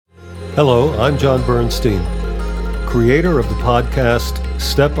Hello, I'm John Bernstein, creator of the podcast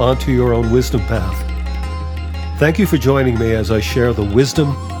Step Onto Your Own Wisdom Path. Thank you for joining me as I share the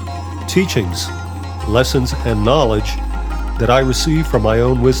wisdom, teachings, lessons, and knowledge that I receive from my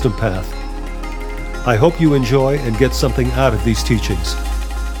own wisdom path. I hope you enjoy and get something out of these teachings.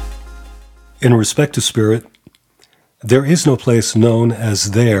 In respect to spirit, there is no place known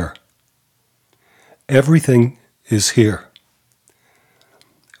as there. Everything is here.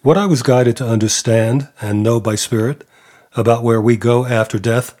 What I was guided to understand and know by Spirit about where we go after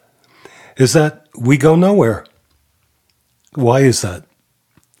death is that we go nowhere. Why is that?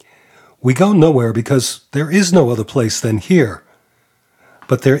 We go nowhere because there is no other place than here.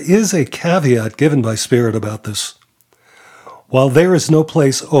 But there is a caveat given by Spirit about this. While there is no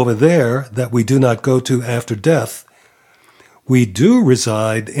place over there that we do not go to after death, we do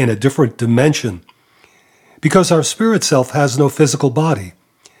reside in a different dimension because our spirit self has no physical body,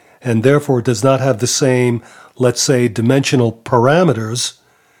 and therefore does not have the same, let's say, dimensional parameters,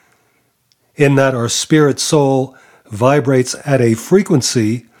 in that our spirit soul vibrates at a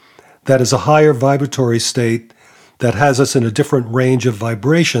frequency that is a higher vibratory state that has us in a different range of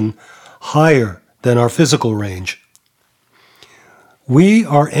vibration, higher than our physical range. We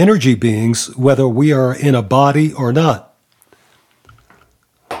are energy beings, whether we are in a body or not.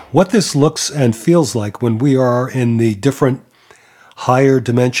 What this looks and feels like when we are in the different higher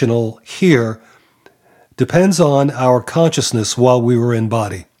dimensional here depends on our consciousness while we were in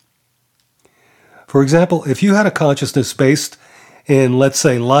body. For example, if you had a consciousness based in, let's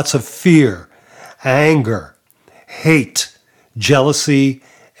say, lots of fear, anger, hate, jealousy,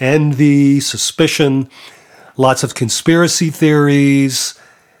 envy, suspicion, lots of conspiracy theories,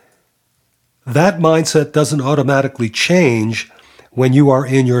 that mindset doesn't automatically change when you are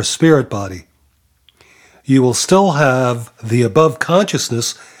in your spirit body. You will still have the above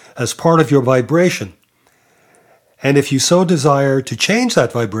consciousness as part of your vibration. And if you so desire to change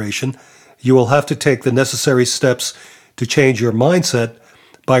that vibration, you will have to take the necessary steps to change your mindset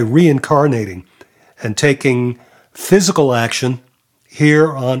by reincarnating and taking physical action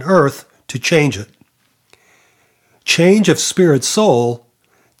here on earth to change it. Change of spirit soul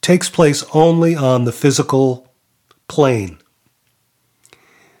takes place only on the physical plane.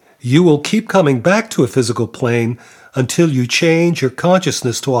 You will keep coming back to a physical plane until you change your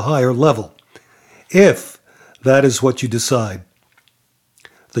consciousness to a higher level, if that is what you decide.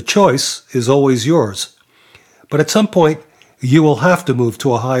 The choice is always yours, but at some point you will have to move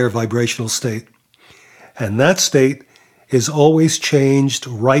to a higher vibrational state, and that state is always changed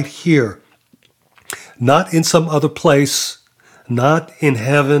right here, not in some other place, not in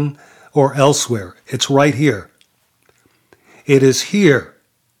heaven or elsewhere. It's right here. It is here.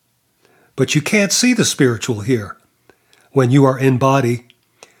 But you can't see the spiritual here when you are in body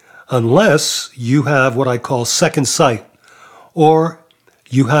unless you have what I call second sight, or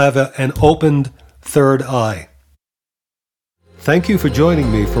you have an opened third eye. Thank you for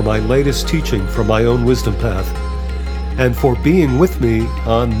joining me for my latest teaching from my own wisdom path, and for being with me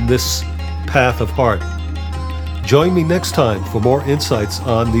on this path of heart. Join me next time for more insights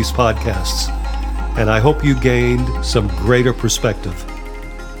on these podcasts, and I hope you gained some greater perspective.